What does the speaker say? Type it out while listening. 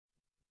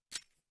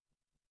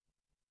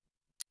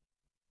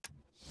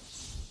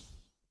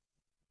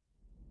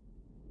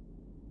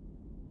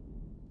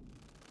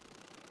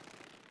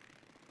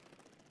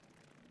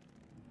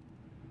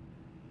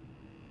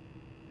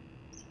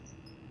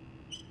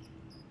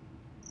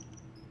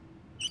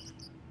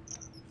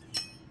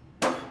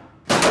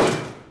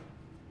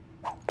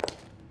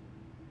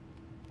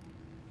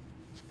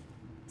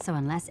So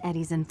unless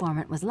Eddie's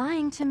informant was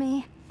lying to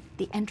me,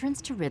 the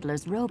entrance to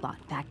Riddler's robot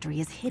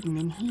factory is hidden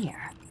in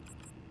here.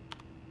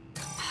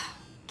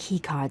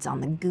 Keycards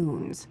on the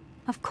goons.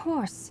 Of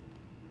course.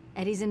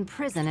 Eddie's in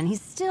prison and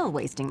he's still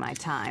wasting my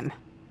time.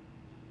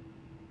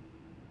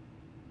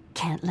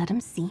 Can't let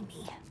him see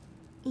me.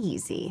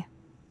 Easy.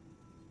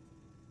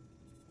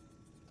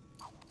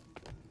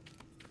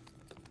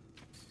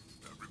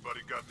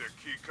 Everybody got their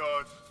key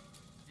cards?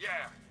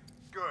 Yeah,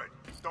 good.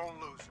 Don't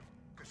lose them,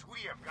 because we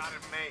have got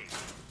it made.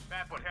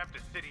 That put half the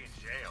city in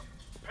jail.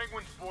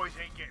 Penguin's boys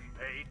ain't getting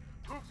paid.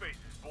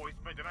 Two-Face's boys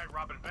spent the night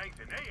robbing banks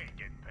and they ain't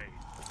getting paid.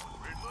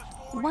 Riddler's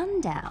boys?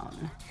 One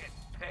down.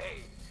 Getting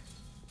paid.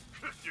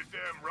 You're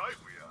damn right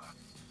we are.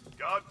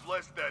 God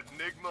bless that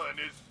Nigma and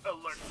his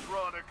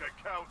electronic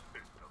account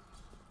system.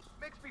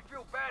 Makes me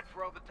feel bad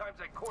for all the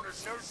times I cornered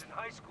nerds in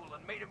high school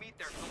and made them eat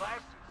their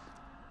glasses.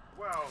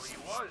 Well, he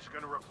was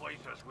gonna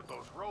replace us with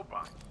those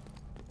robots.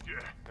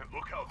 Yeah, and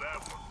look how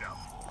that worked out.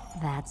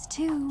 That's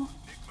two.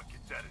 Nigma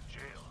gets out of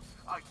jail.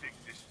 I think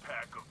this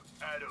pack of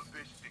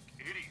atavistic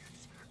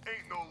idiots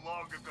ain't no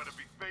longer gonna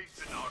be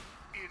facing our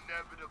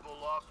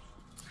inevitable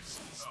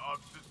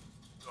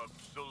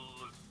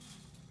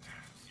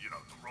you know,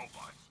 the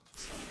robots.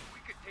 We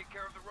could take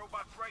care of the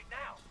robots right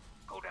now.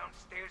 Go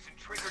downstairs and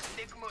trigger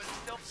Nigma's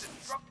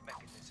self-destruct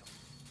mechanism.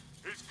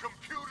 His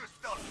computer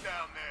stuff's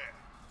down there.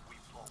 We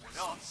blow it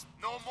up.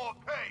 No more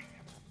pay.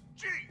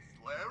 Jeez,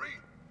 Larry.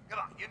 Come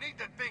on, you need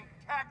to think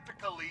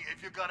tactically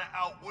if you're gonna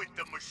outwit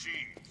the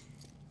machines.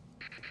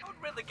 How'd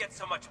Riddler get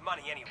so much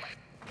money anyway?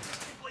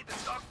 He played the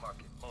stock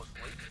market,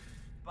 mostly.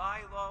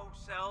 Buy low,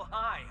 sell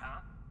high,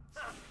 huh?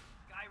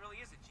 Guy really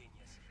is a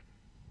genius.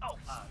 Oh,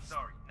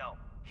 sorry, no.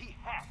 He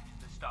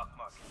hacked the stock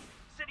market.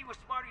 Said he was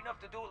smart enough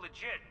to do it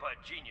legit,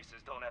 but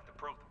geniuses don't have to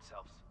prove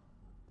themselves.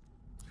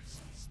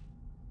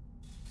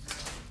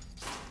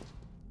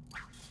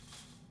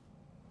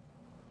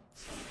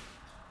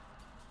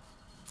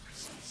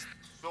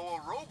 So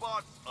are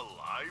robots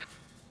alive?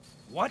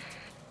 What?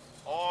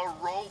 Are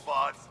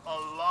robots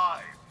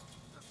alive?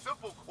 A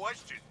simple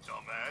question,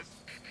 dumbass.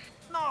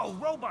 No,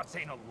 robots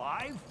ain't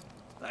alive.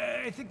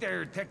 I think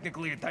they're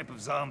technically a type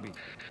of zombie.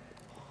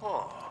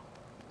 Huh.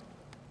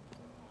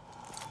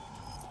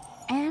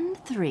 And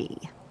three.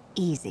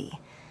 Easy.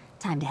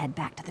 Time to head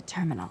back to the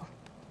terminal.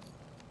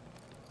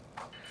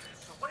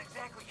 So what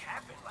exactly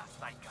happened last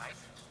night, guys?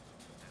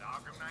 That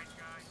Arkham Knight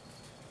guy?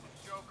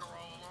 Was Joker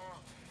all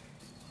along?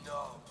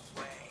 No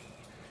way.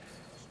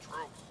 It's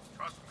true.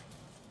 Trust me.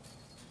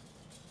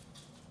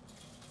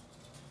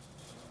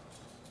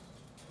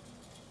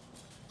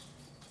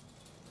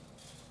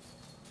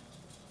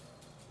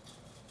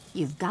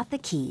 You've got the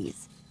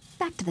keys.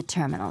 Back to the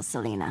terminal,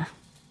 Selina.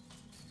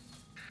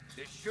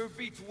 This sure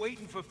beats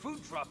waiting for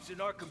food drops in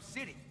Arkham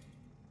City.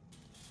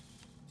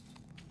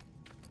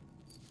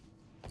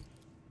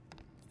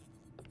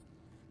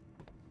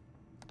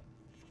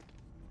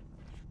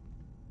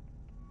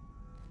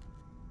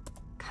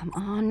 Come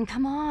on,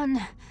 come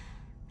on.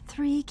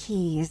 3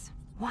 keys.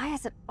 Why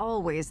is it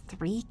always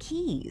 3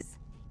 keys?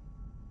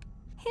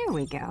 Here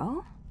we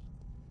go.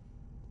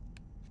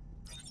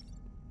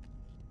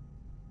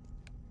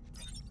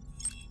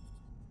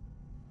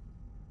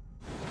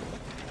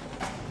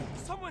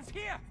 Someone's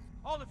here!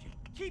 All of you,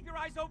 keep your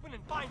eyes open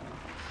and find them.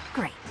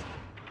 Great.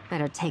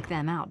 Better take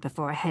them out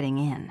before heading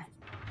in.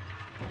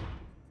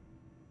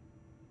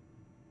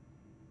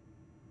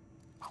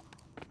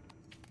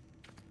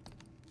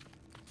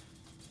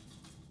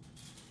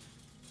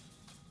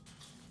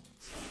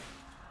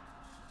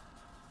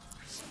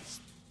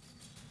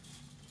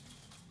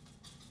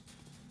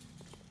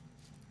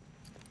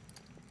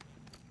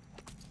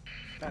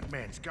 That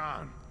man's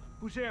gone.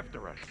 Who's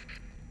after us?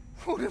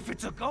 What if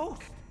it's a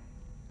ghost?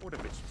 What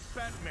if it's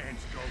Batman's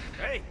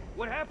ghost? Hey,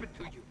 what happened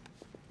to you?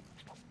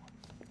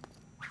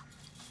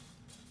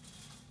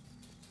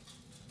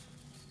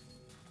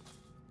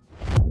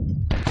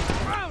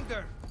 Found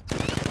her!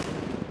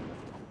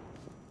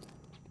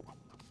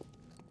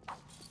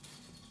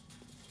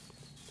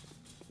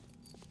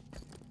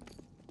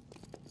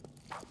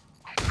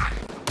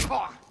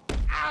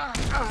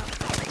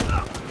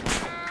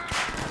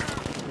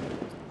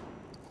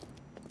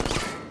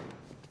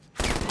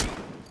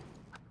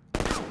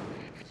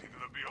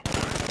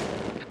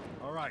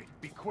 All right,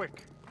 be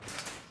quick.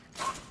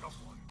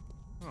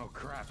 Oh,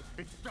 crap.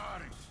 It's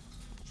starting.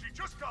 She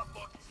just got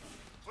lucky.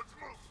 Let's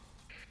move.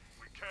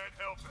 We can't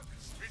help him.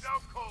 He's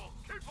out cold.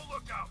 Keep a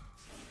lookout.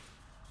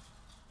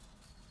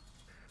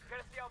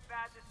 Gotta see how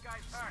bad this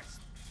guy's hurt.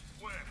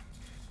 Where?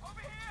 Over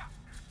here!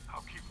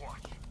 I'll keep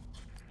watch.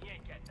 He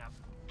ain't getting up.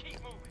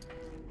 Keep moving.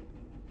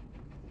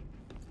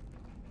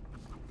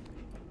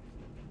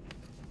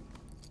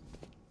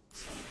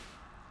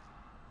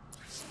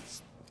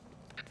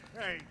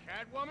 Hey,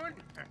 Catwoman?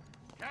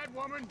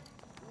 Catwoman?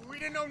 We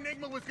didn't know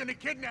Nigma was gonna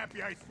kidnap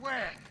you, I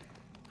swear.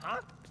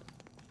 Huh?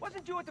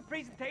 Wasn't you at the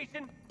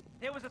presentation?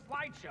 There was a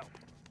slideshow.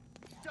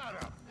 Shut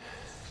up.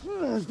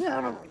 Show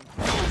yourself!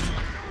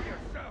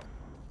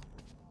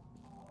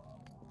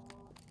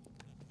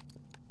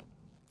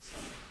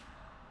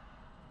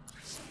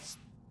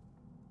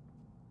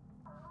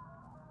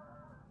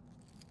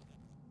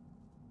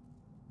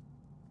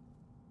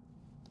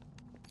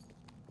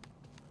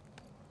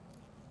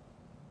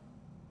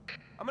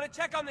 I'm gonna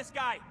check on this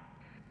guy.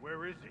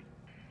 Where is he?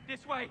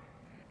 This way.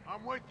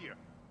 I'm with you.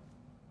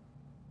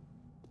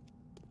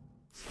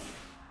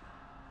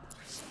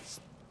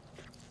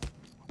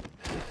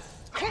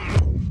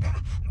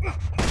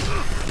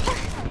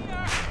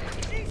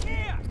 He's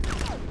here!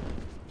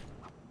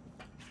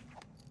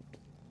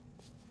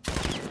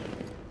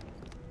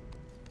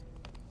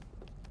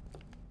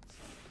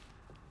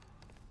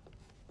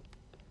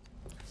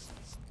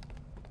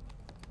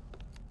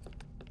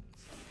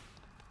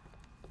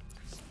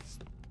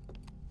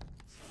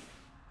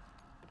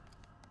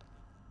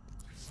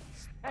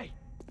 Hey,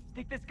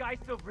 think this guy's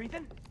still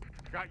breathing?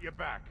 Got your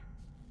back.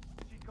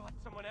 She got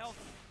someone else.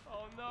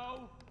 Oh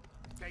no!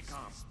 Stay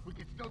calm. We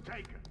can still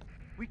take her.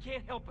 We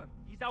can't help him.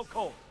 He's out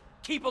cold.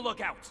 Keep a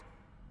lookout.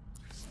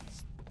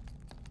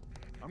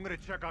 I'm gonna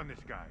check on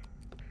this guy.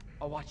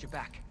 I'll watch your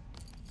back.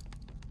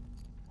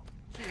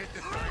 She hit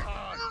this guy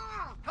hard.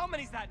 How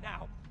many's that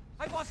now?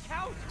 I've lost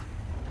count.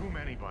 Too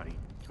many, buddy.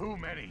 Too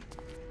many.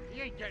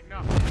 He ain't getting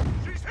up.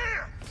 She's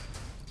here!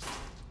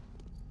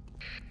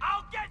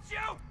 I'll get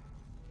you!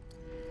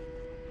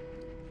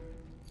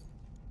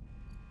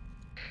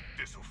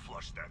 This'll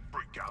flush that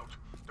freak out.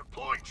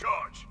 Deploying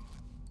charge.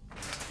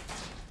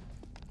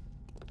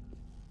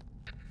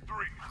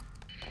 3,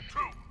 2,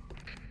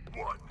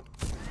 1.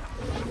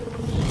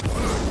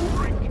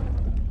 Freak!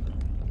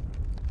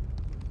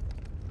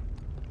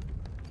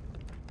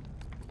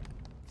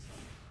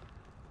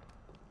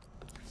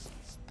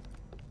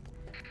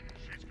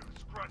 She's gonna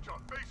scratch our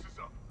faces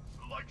up,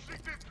 like she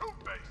did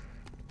Two-Face.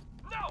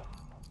 No!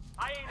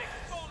 I ain't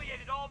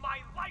exfoliated all my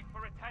life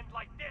for a tent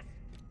like this!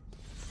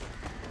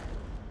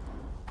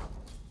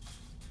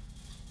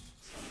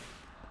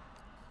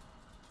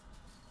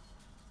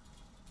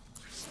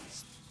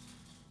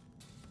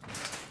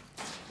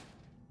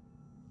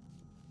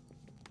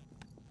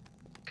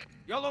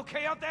 Y'all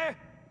okay out there?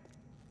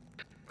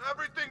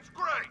 Everything's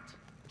great.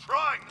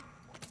 Trying.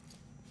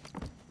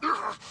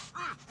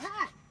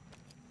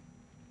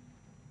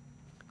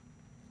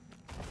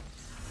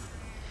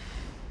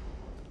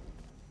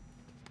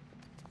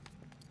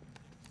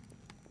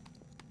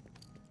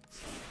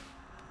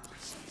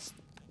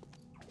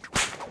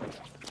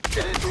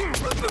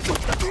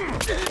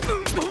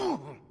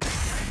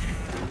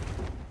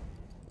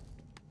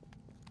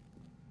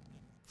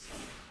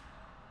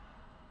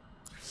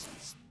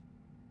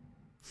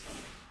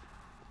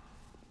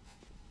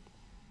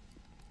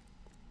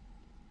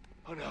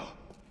 Oh no.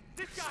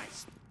 This guy!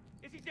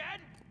 Is he dead?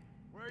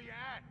 Where you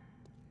at?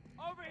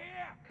 Over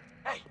here!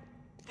 Hey,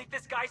 think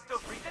this guy's still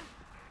breathing?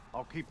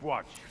 I'll keep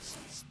watch.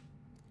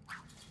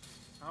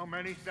 How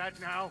many's that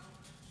now?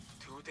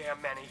 Too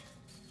damn many.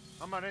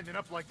 I'm not ending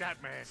up like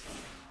that, man.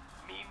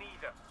 Me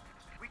neither.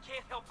 We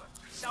can't help him.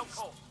 He's out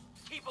cold.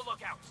 Keep a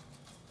lookout.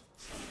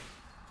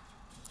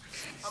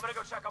 I'm gonna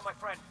go check on my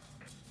friend.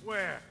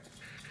 Where?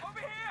 Over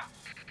here!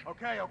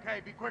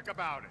 Okay, be quick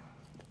about it.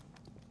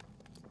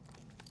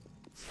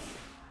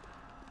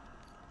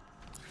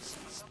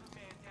 Another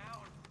man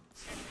down.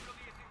 This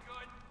really isn't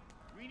good.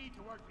 We need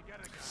to work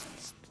together,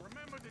 guys.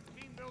 Remember the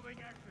team-building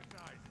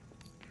exercise.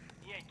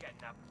 He ain't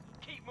getting up.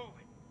 Keep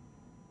moving.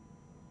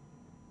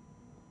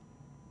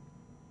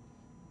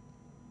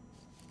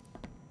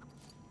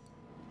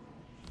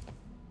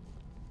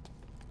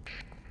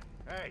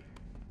 Hey,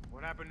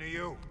 what happened to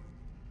you?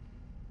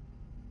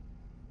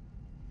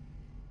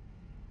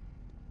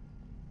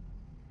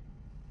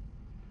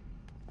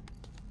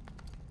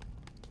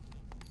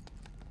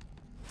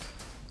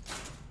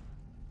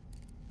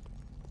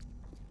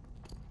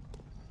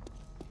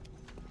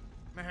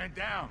 Man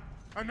down!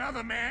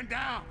 Another man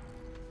down!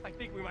 I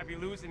think we might be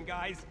losing,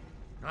 guys.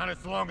 Not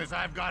as long as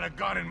I've got a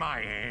gun in my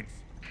hands.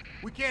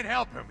 We can't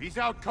help him. He's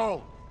out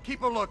cold.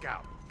 Keep a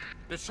lookout.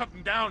 There's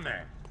something down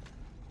there.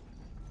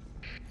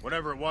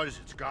 Whatever it was,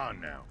 it's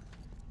gone now.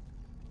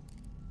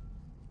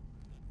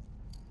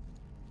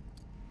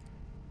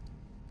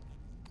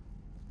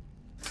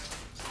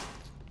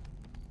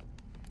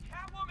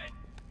 Catwoman!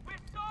 We're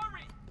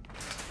sorry!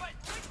 But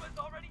Nick was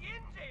already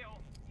in jail!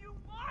 You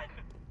won!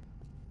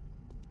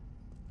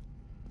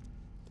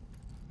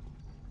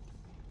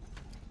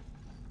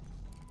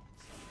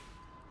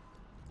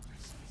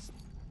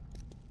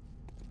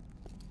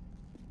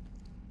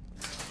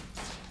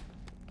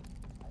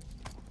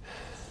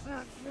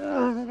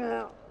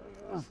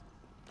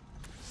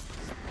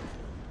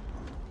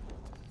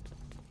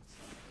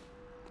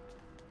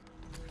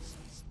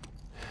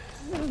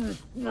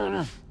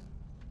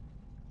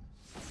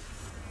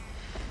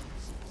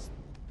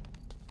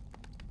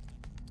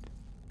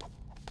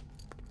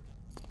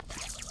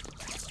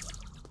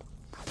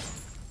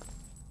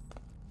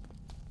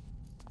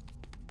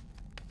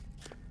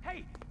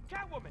 Hey,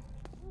 Catwoman!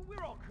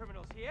 We're all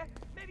criminals here.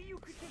 Maybe you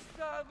could just,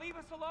 leave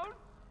us alone?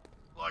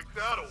 Like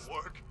that'll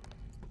work.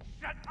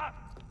 Shut up!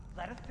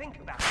 Let us think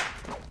about it.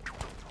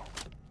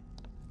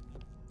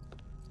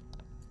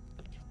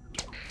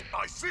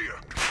 I see her.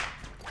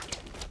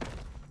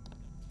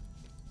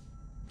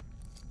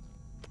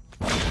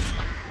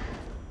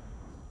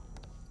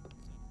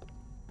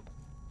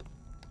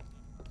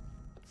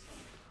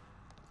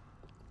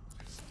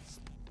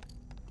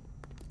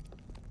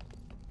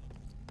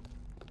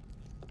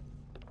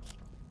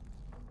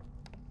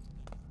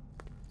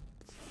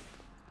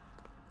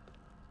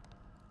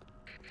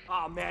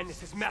 Oh man,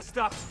 this is messed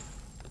up.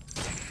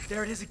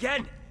 There it is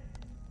again.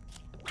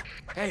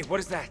 Hey, what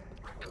is that?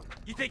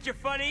 You think you're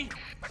funny?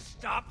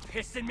 Stop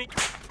pissing me.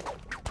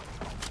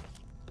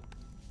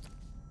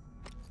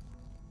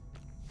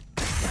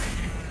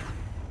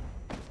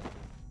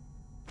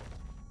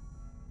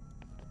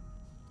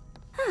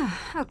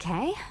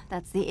 Okay,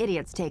 that's the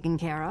idiots taken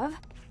care of.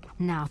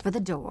 Now for the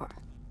door.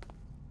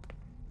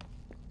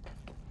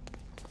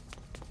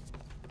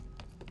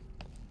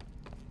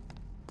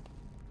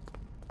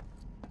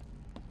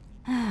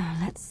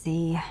 Let's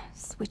see.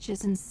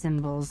 Switches and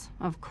symbols,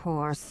 of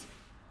course.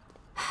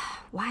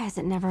 Why is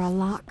it never a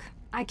lock?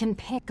 I can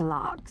pick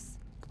locks.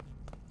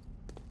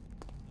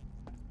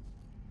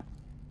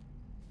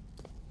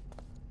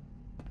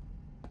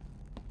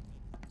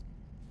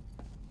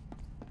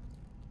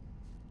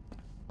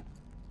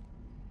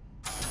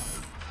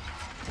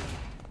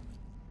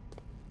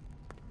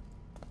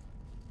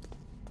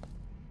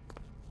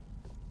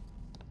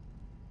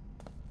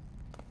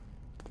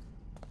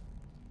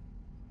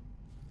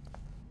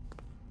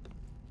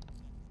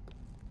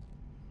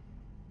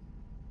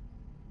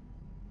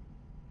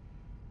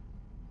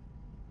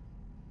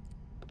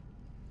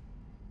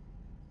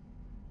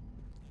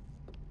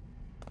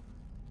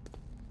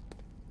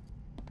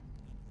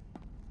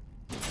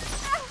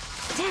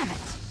 Damn it!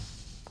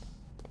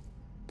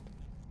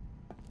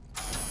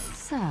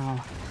 So,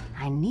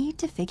 I need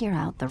to figure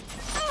out the...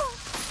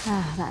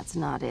 that's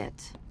not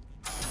it.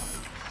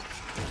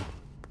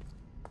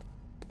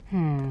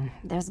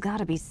 There's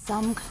gotta be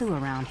some clue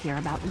around here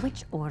about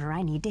which order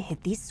I need to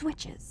hit these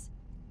switches.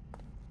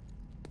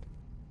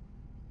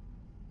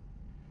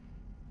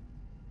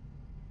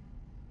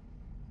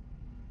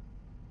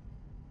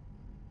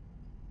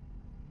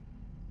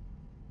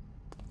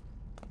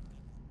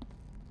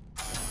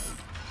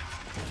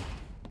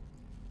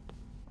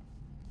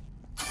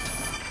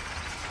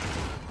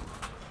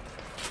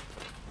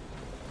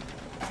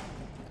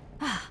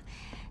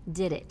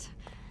 Did it.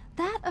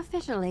 That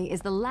officially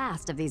is the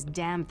last of these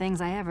damn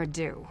things I ever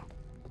do.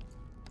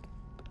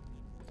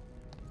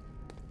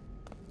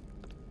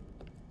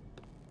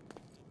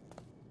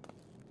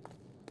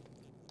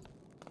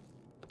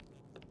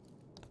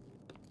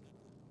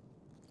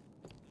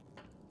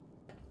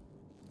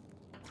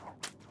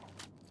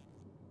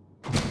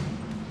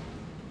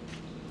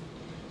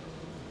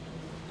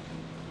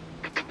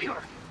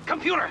 Computer!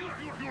 Computer!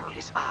 It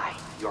is I,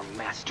 your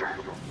master.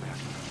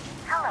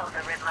 Hello,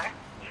 the Riddler.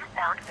 You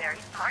sound very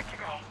smart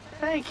today.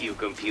 Thank you,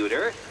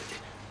 computer.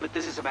 But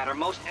this is a matter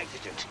most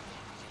exigent.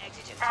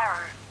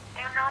 Error.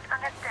 Do not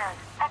understand.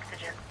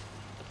 Exigent.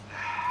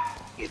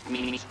 It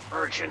means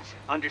urgent.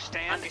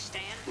 Understand?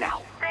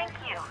 Now. Thank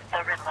you,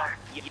 the Riddler.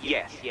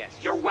 Yes,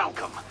 you're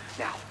welcome.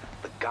 Now,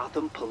 the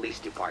Gotham Police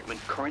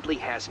Department currently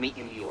has me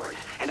immured,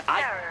 and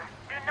Error.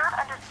 Do not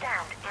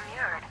understand.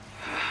 Immured.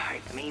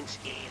 It means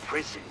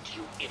imprisoned,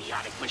 you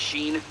idiotic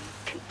machine.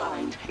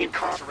 Confined,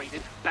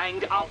 incarcerated,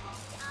 banged out.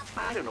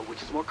 I don't know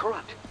which is more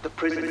corrupt. The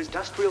prison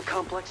industrial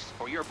complex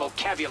or your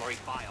vocabulary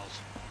files.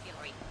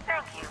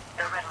 Thank you,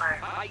 the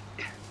Riddler.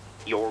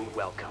 You're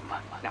welcome.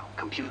 Now,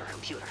 computer.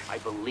 I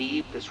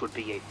believe this would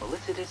be a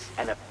felicitous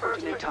and a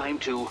pertinent time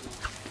to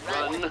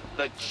run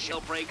the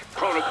jailbreak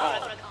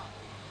protocol.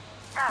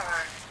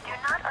 Error. Do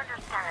not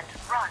understand.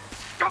 Run.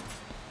 Go.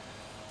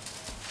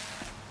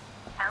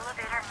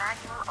 Elevator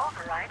manual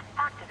override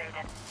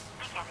activated.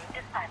 Beginning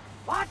descent.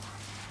 What?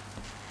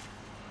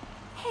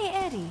 Hey,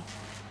 Eddie.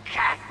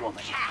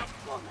 Catwoman.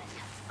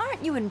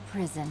 Aren't you in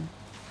prison?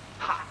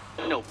 Ha!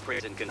 No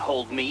prison can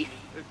hold me.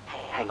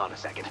 Hang on a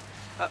second.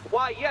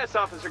 Why, yes,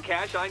 Officer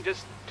Cash, I'm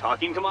just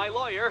talking to my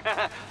lawyer.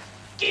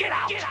 Get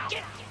out!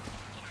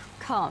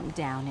 Calm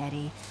down,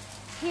 Eddie.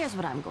 Here's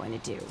what I'm going to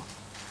do.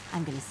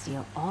 I'm going to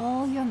steal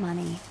all your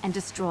money and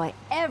destroy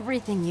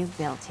everything you've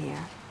built here.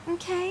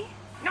 Okay?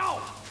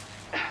 No!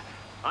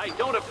 I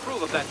don't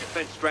approve of that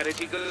defense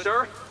strategy, good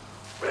sir.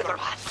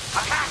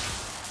 Riddlerbot, attack!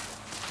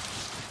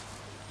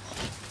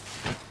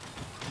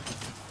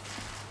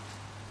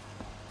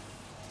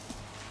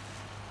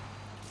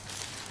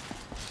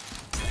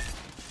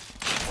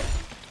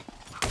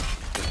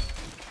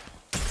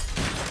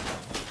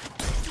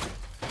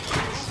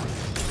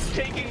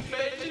 Taking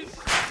vengeance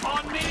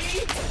on me?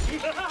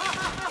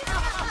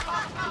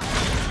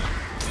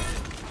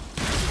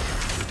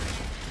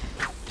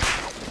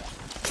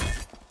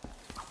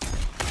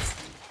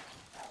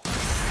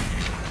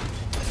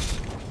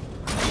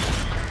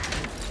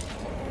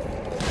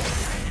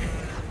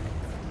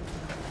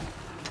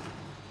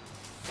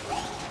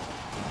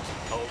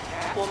 Oh,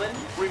 Catwoman,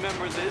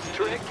 remember this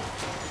trick?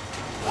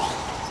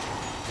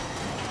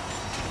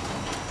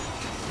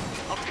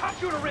 I'll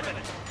cut you to ribbon.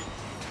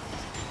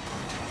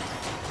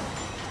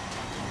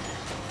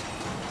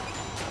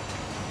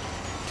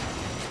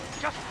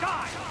 Just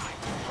die!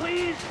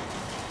 Please!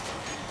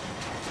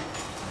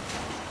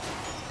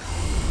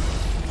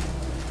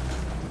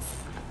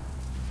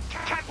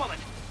 Catwoman!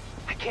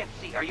 I can't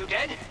see. Are you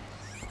dead?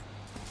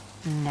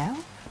 No?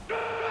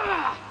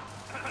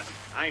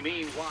 I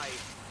mean, why?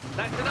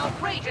 That's an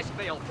outrageous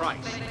bail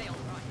price.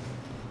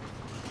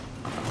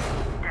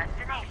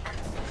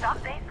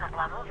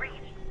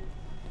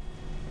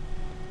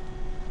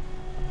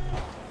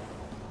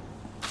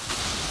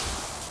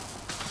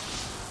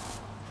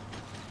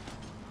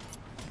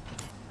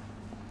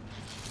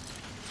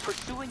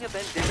 a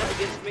vendetta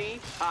against me?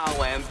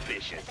 How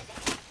ambitious.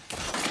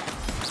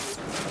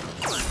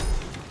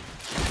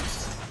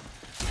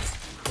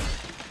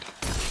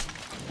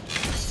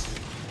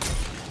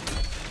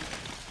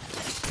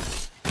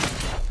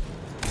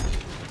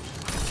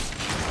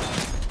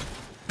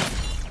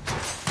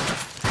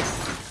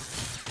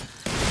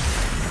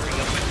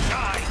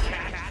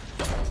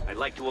 I'd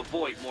like to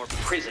avoid more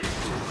prison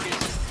food.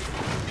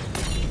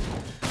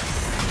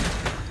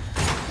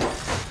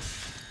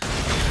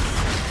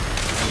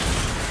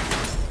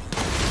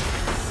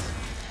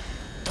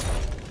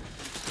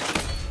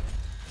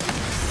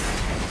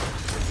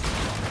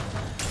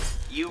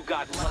 You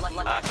got lucky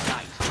last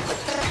night.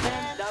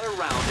 Man's not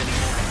around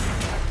anymore.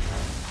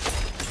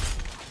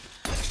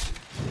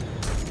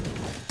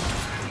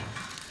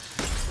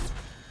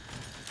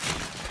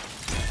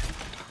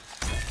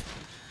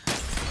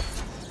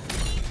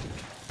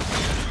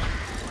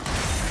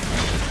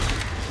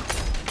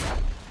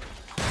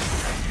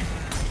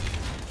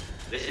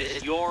 This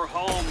is your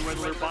home,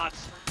 Riddler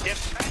bots.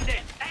 Defend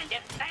it! Defend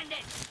it! Defend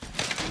it!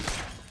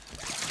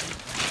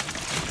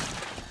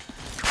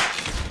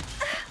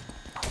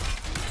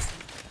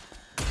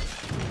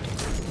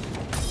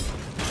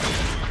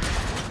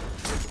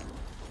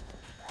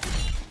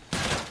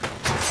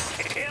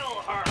 Kill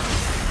her!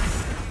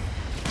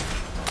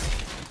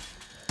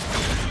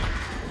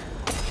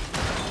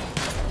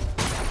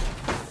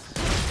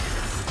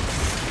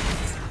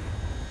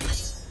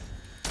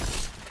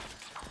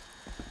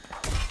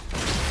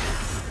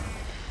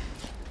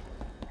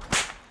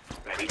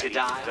 Ready to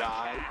die?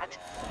 Cat?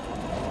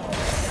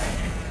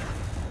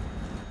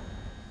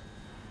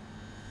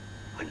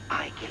 When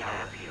I get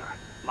out of here,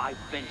 my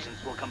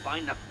vengeance will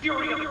combine the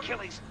fury of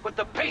Achilles with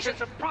the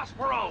patience of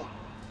Prospero.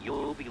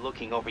 You'll be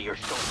looking over your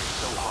shoulder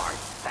so hard,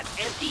 that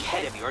empty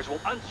head of yours will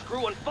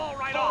unscrew and fall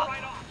right off.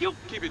 You...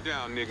 Keep it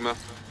down, Nigma.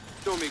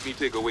 Don't make me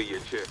take away your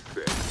chest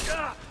set.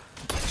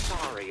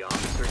 Sorry,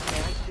 Officer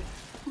Cat.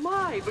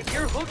 My, but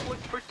your hook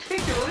looks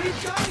particularly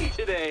shiny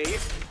today.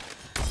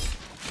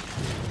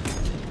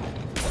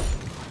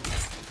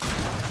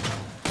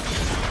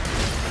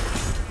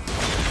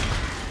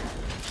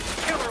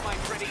 Kill her, my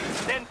pretty,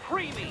 then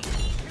free me.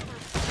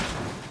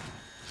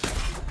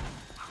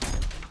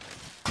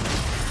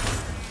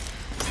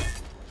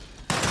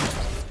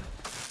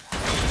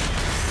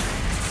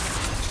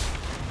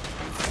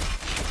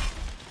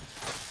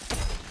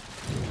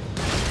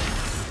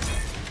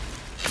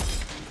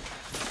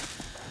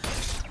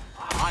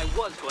 I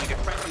was going to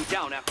track you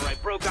down after I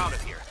broke out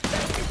of here.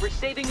 Thank you for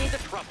saving me the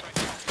trouble.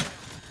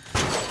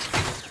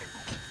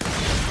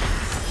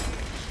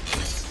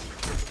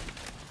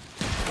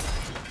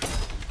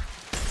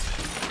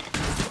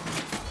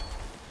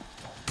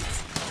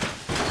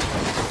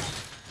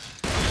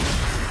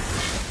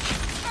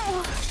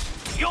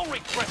 You'll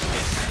regret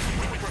this.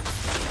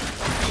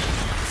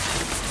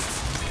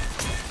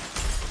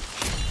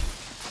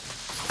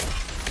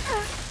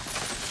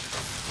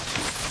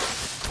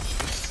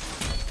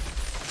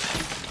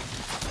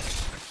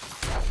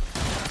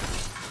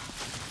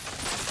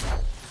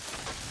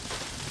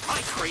 My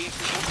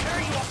creations will tear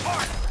you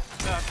apart.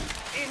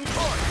 In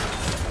court.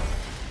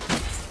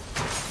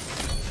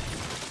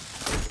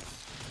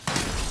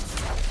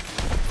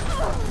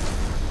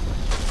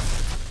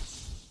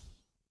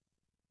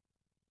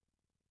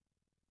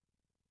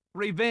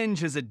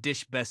 Revenge is a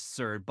dish best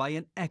served by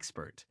an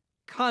expert,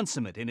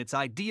 consummate in its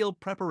ideal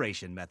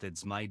preparation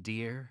methods, my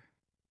dear.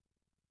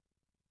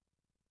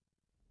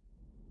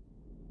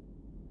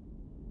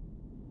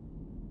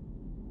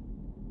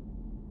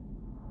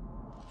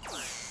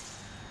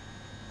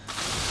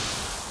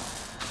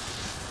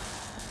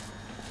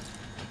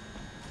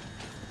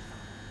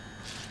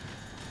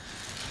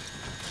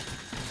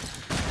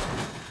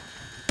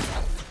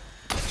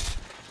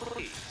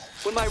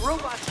 When my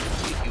robots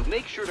see you,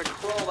 make sure to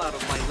crawl out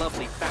of my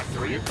lovely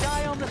factory and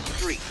die on the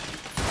street.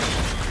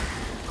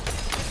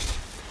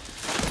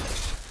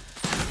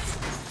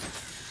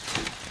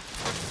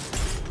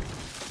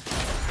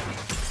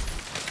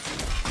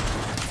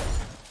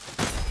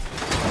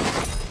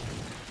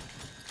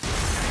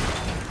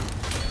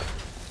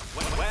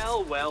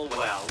 Well,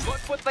 look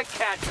what the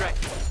cat tried.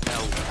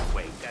 No,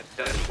 wait, that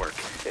doesn't work.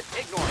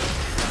 Ignore it.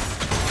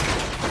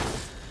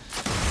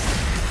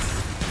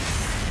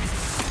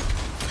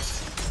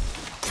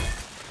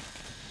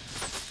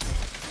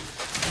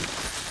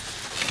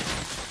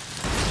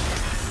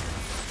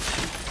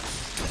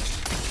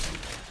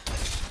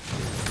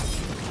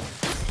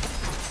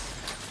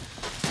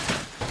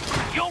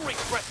 You'll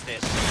regret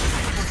this.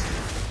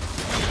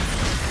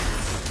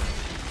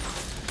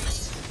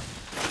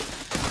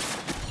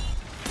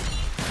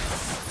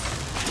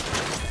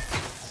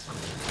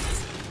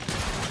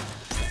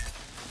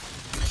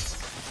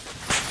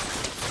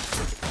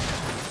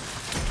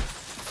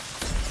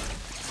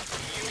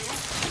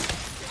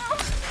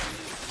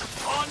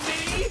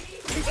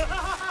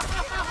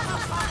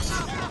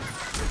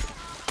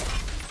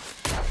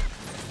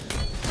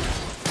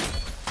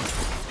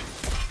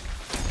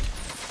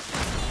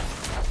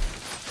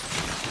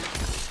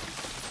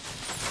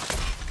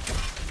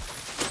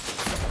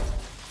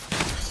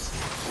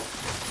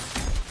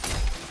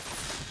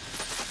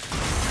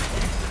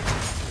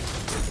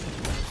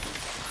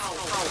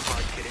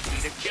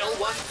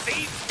 one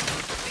thief!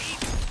 Thief!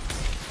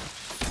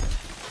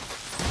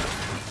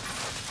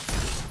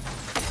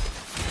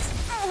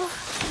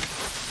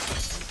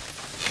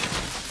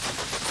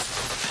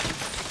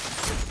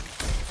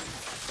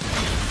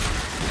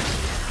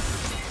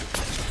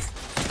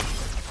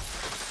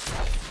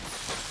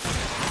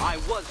 I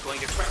was going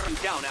to track you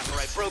down after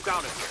I broke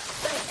out of here.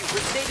 Thank you for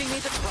saving me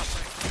the trouble.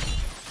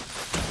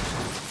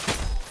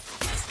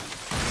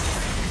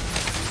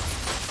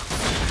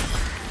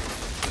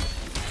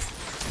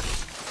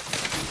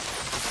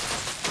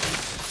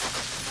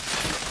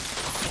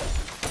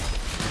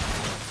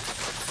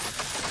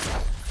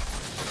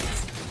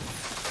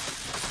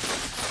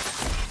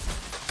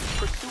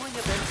 Pursuing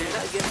a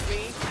vendetta against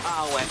me?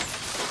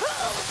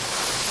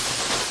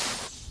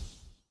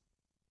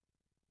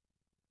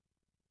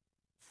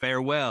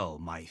 Farewell,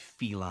 my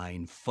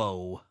feline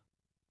foe.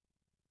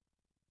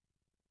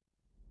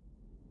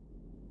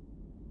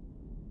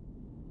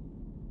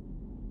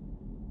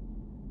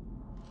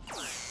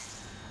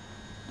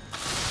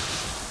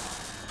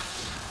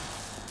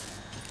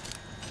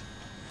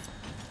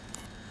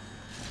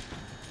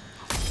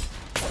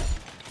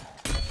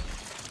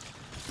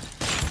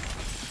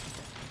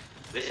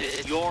 This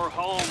is your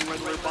home,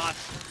 Riddler bots.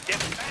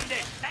 Defend it!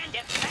 Defend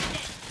it! Defend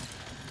it!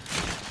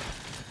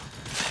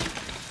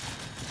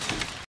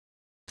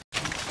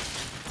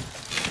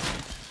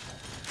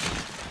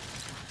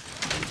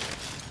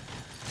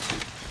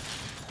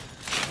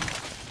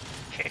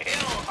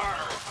 Kill her!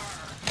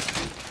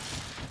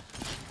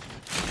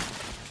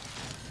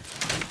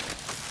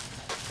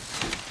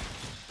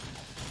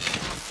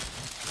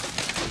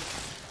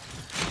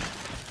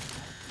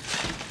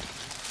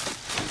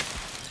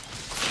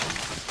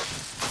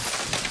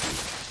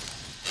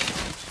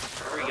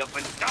 Hurry up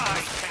and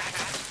die,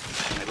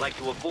 cat! I'd like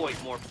to avoid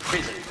more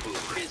prison food.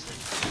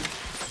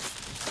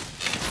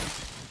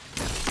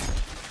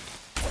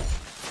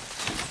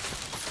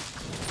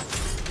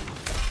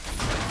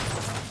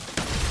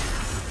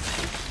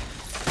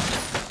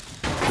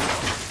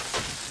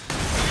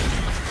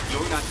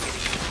 You're not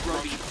getting these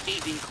grubby,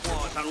 thieving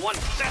claws on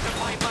 1/7 of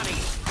my money!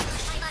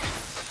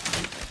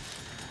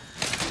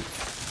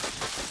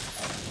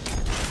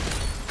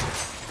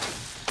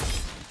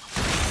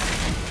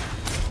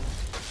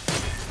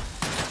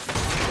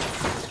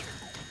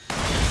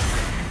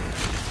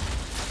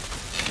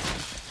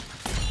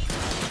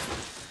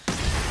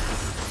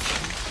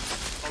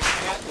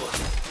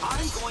 Catwoman,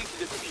 I'm going to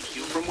defeat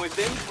you from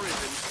within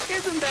prison.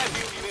 Isn't that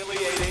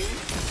humiliating?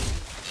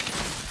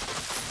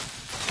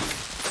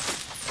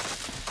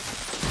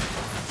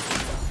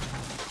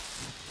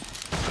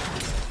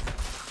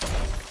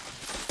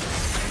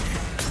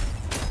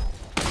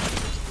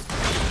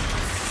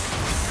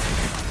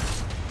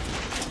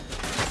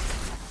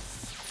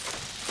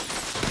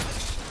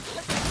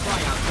 Try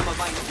out some of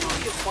my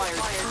newly acquired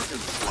prison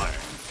slang.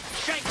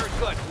 Shanker's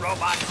good,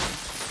 robot!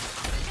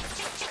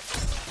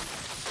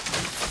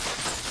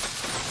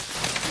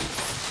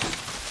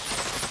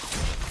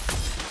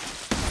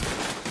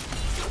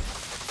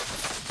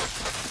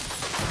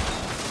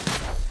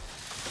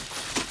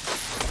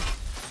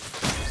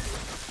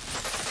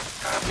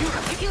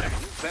 Computer,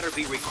 you better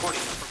be recording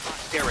them for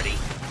posterity.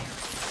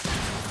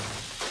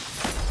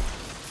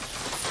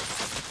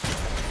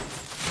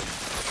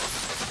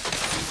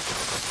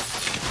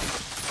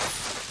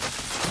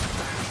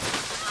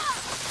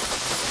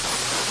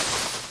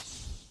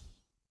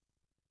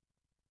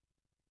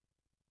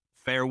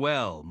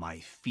 Farewell, my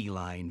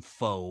feline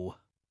foe.